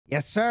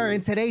Yes, sir.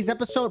 In today's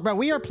episode, bro,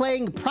 we are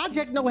playing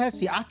Project No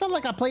HESI. I felt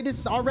like I played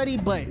this already,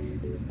 but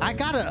I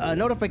got a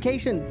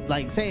notification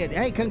like saying,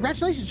 hey,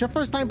 congratulations, your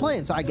first time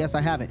playing. So I guess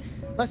I haven't.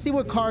 Let's see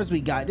what cars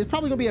we got. It's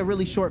probably gonna be a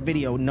really short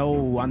video.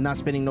 No, I'm not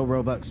spending no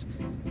Robux.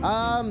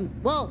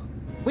 Well,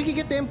 we can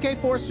get the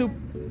MK4 Super.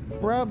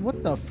 Bruh,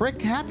 what the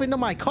frick happened to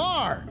my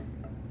car?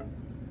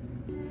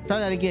 Try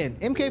that again.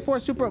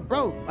 MK4 Super,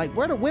 bro, like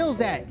where the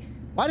wheels at?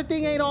 Why the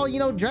thing ain't all, you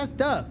know, dressed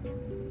up?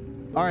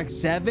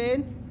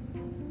 RX-7,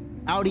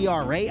 Audi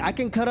R8. I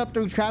can cut up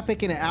through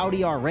traffic in an Audi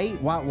R8.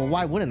 Why? Well,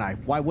 why wouldn't I?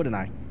 Why wouldn't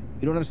I?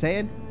 You know what I'm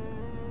saying?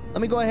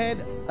 Let me go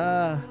ahead.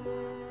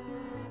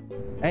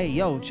 Hey,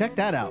 yo, check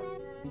that out.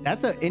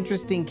 That's an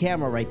interesting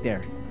camera right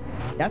there.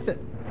 That's it.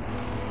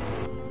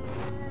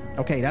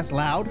 Okay, that's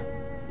loud.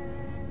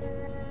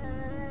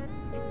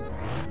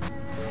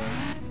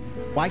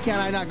 Why can't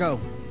I not go?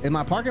 Is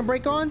my parking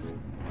brake on?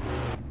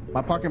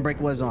 My parking brake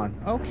was on.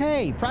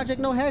 Okay,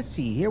 Project No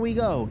HESI. Here we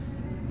go.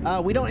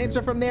 We don't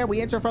enter from there.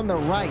 We enter from the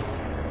right.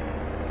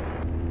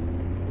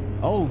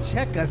 Oh,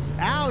 check us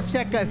out.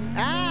 Check us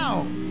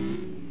out.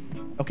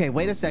 Okay,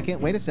 wait a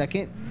second. Wait a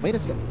second. Wait a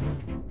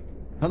second.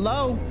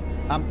 Hello?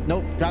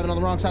 Nope, driving on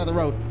the wrong side of the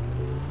road.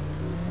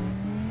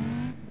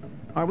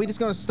 Are we just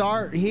gonna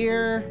start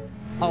here?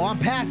 Oh, I'm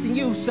passing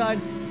you,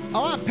 son.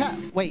 Oh,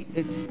 wait,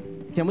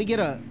 can we get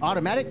a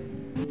automatic?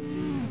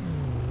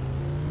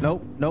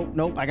 Nope, nope,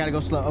 nope. I gotta go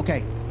slow.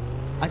 Okay.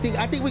 I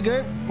think we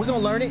good. We're gonna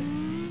learn it.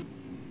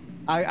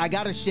 I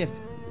gotta shift.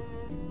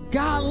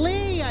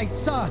 Golly, I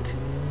suck.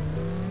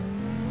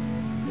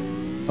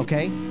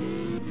 Okay.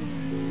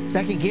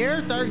 Second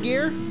gear, third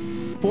gear,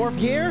 fourth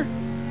gear.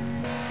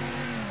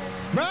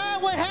 Bro,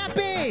 what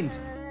happened?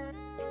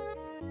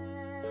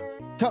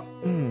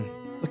 Come.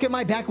 Look at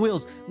my back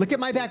wheels. Look at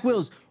my back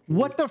wheels.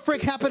 What the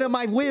frick happened to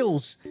my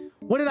wheels?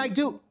 What did I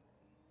do?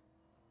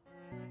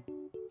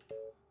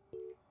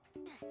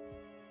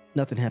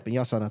 Nothing happened.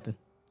 Y'all saw nothing.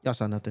 Y'all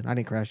saw nothing. I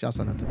didn't crash. Y'all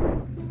saw nothing.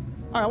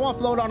 All right, I want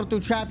to float on through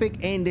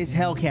traffic in this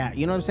Hellcat.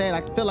 You know what I'm saying?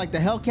 I feel like the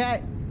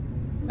Hellcat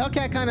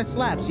kind of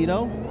slaps, you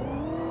know?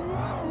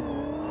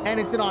 And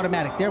it's an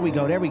automatic. There we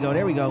go. There we go.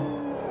 There we go.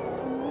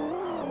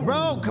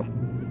 Bro,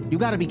 you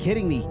got to be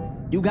kidding me.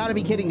 You got to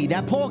be kidding me.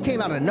 That pole came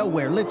out of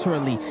nowhere.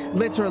 Literally.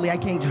 Literally, I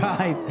can't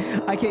drive.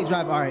 I can't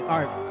drive. All right. All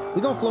right.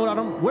 We're going to float on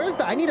them. Where's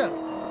the... I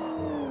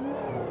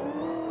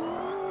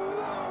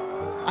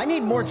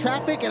need more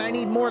traffic and I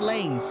need more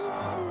lanes.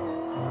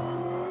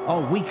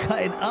 Oh, we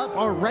cutting up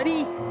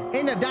already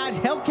in the Dodge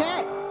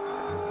Hellcat?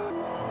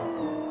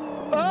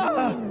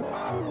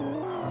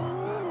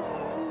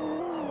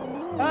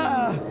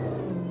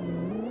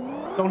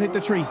 Don't hit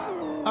the tree.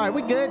 All right,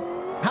 we good.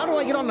 How do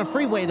I get on the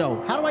freeway though?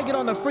 How do I get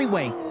on the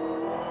freeway?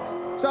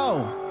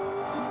 So,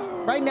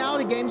 right now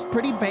the game's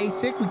pretty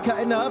basic. We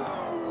cutting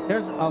up.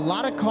 There's a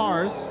lot of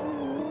cars.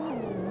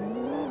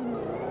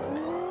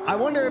 I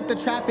wonder if the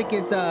traffic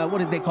is, what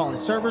do they call it?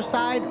 Server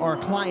side or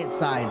client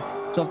side?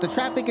 So if the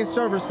traffic is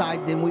server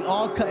side, then we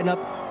all cutting up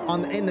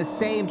in the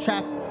same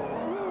traffic.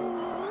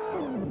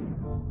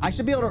 I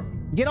should be able to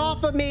get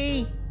off of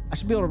me. I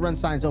should be able to run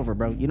signs over,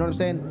 bro. You know what I'm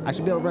saying? I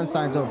should be able to run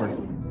signs over.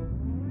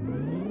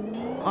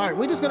 All right,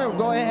 we're just gonna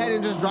go ahead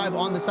and just drive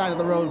on the side of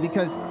the road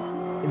because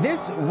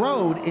this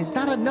road is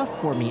not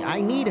enough for me. I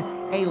need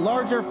a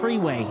larger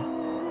freeway.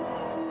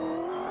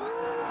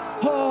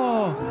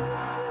 Oh.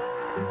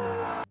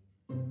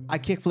 I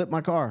kickflipped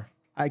my car.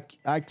 I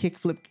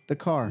kickflipped the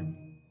car.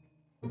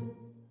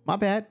 My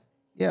bad.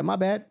 Yeah, my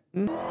bad.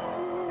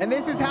 And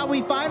this is how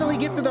we finally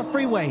get to the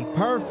freeway.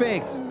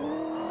 Perfect.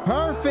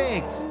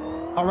 Perfect.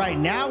 All right,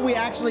 now we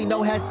actually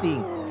know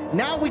HESI.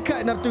 Now we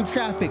cutting up through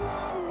traffic.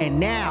 And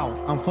now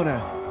I'm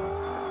finna...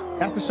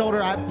 That's the shoulder.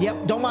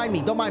 Yep, don't mind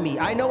me. Don't mind me.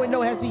 I know in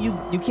no HESI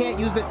you can't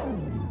use the...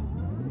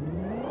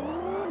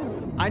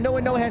 I know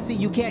in no HESI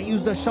you can't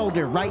use the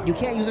shoulder, right? You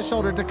can't use the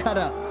shoulder to cut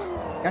up.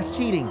 That's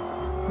cheating.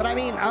 But I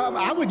mean,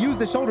 I would use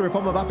the shoulder if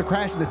I'm about to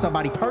crash into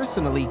somebody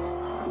personally.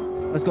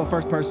 Let's go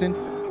first person.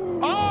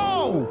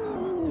 Oh!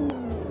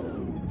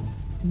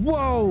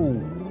 Whoa!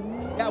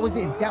 That was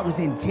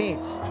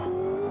intense.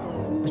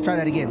 Let's try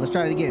that again. Let's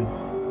try that again.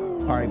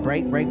 All right,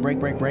 brake, brake, brake,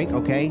 brake, brake.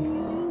 Okay.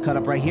 Cut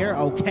up right here.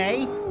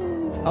 Okay.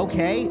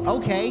 Okay.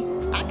 Okay.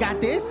 I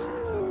got this.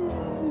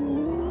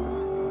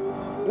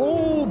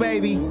 Oh,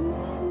 baby.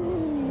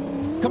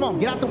 Come on,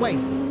 get out the way.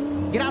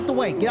 Get out the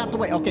way. Get out the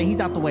way. Okay,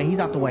 he's out the way. He's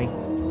out the way.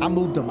 I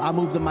moved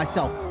him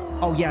myself.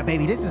 Oh yeah,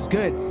 baby, this is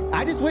good.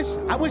 I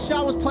wish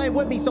y'all was playing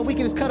with me so we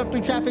can just cut up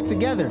through traffic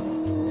together.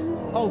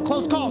 Oh,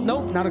 close call.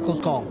 Nope, not a close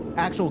call.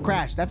 Actual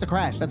crash. That's a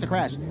crash. That's a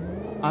crash.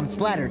 I'm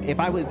splattered. If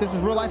this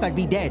was real life, I'd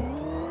be dead.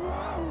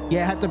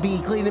 Yeah, I have to be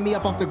cleaning me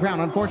up off the ground,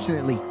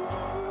 unfortunately.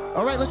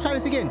 All right, let's try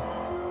this again.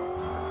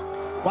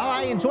 While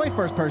I enjoy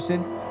first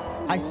person,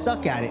 I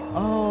suck at it.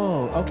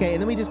 Oh, okay,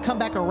 and then we just come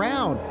back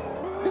around.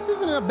 This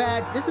is not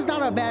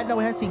a bad no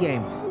HESI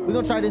game. We're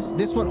gonna try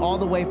this one all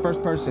the way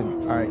first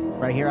person. All right,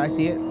 right here, I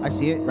see it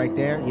right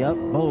there. Yep,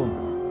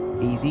 boom.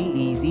 Easy,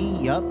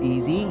 easy, yep,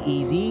 easy,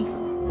 easy.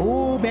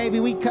 Ooh, baby,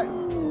 we cut.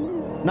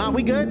 Nah,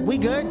 we good. We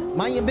good.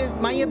 Mind your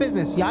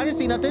business. Y'all didn't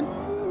see nothing.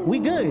 We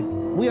good.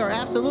 We are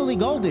absolutely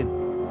golden.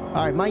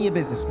 All right, mind your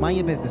business. Mind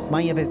your business.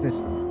 Mind your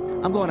business.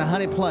 I'm going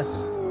 100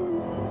 plus.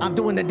 I'm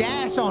doing the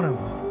dash on him.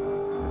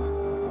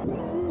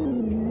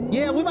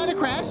 Yeah, we might have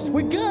crashed.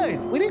 We're good.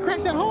 We didn't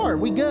crash that hard.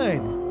 We good.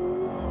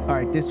 All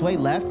right, this way,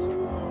 left.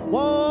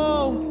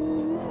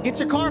 Whoa. Get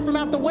your car from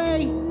out the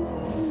way.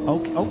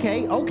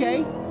 Okay.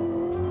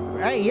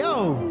 Hey,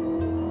 yo.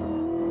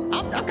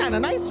 I'm kind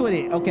of nice with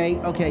it. Okay.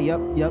 Yup.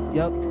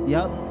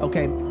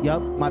 Okay.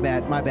 Yup. My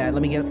bad.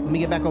 Let me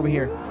get back over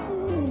here.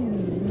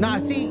 Nah,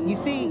 you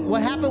see,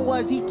 what happened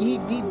was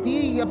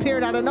he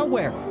appeared out of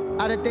nowhere,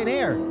 out of thin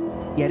air.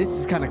 Yeah, this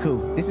is kind of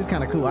cool.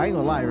 I ain't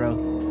gonna lie, bro.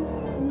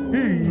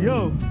 Hey,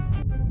 yo.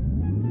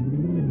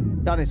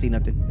 Y'all didn't see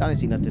nothing.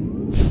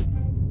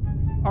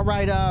 All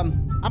right,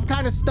 I'm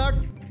kind of stuck,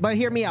 but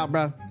hear me out,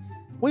 bro.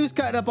 We was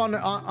cutting up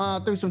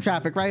on through some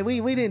traffic, right?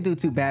 We didn't do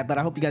too bad, but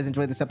I hope you guys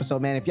enjoyed this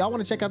episode, man. If y'all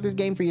want to check out this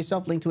game for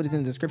yourself, link to it is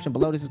in the description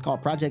below. This is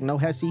called Project No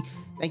HESI.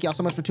 Thank y'all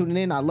so much for tuning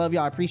in. I love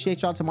y'all. I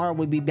appreciate y'all. Tomorrow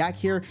we'll be back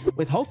here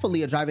with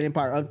hopefully a Driving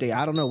Empire update.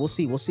 I don't know. We'll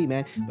see,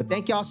 man. But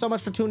thank y'all so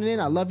much for tuning in.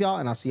 I love y'all,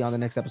 and I'll see y'all on the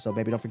next episode,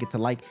 baby. Don't forget to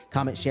like,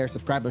 comment, share,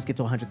 subscribe. Let's get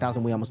to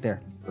 100,000. We almost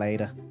there.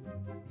 Later.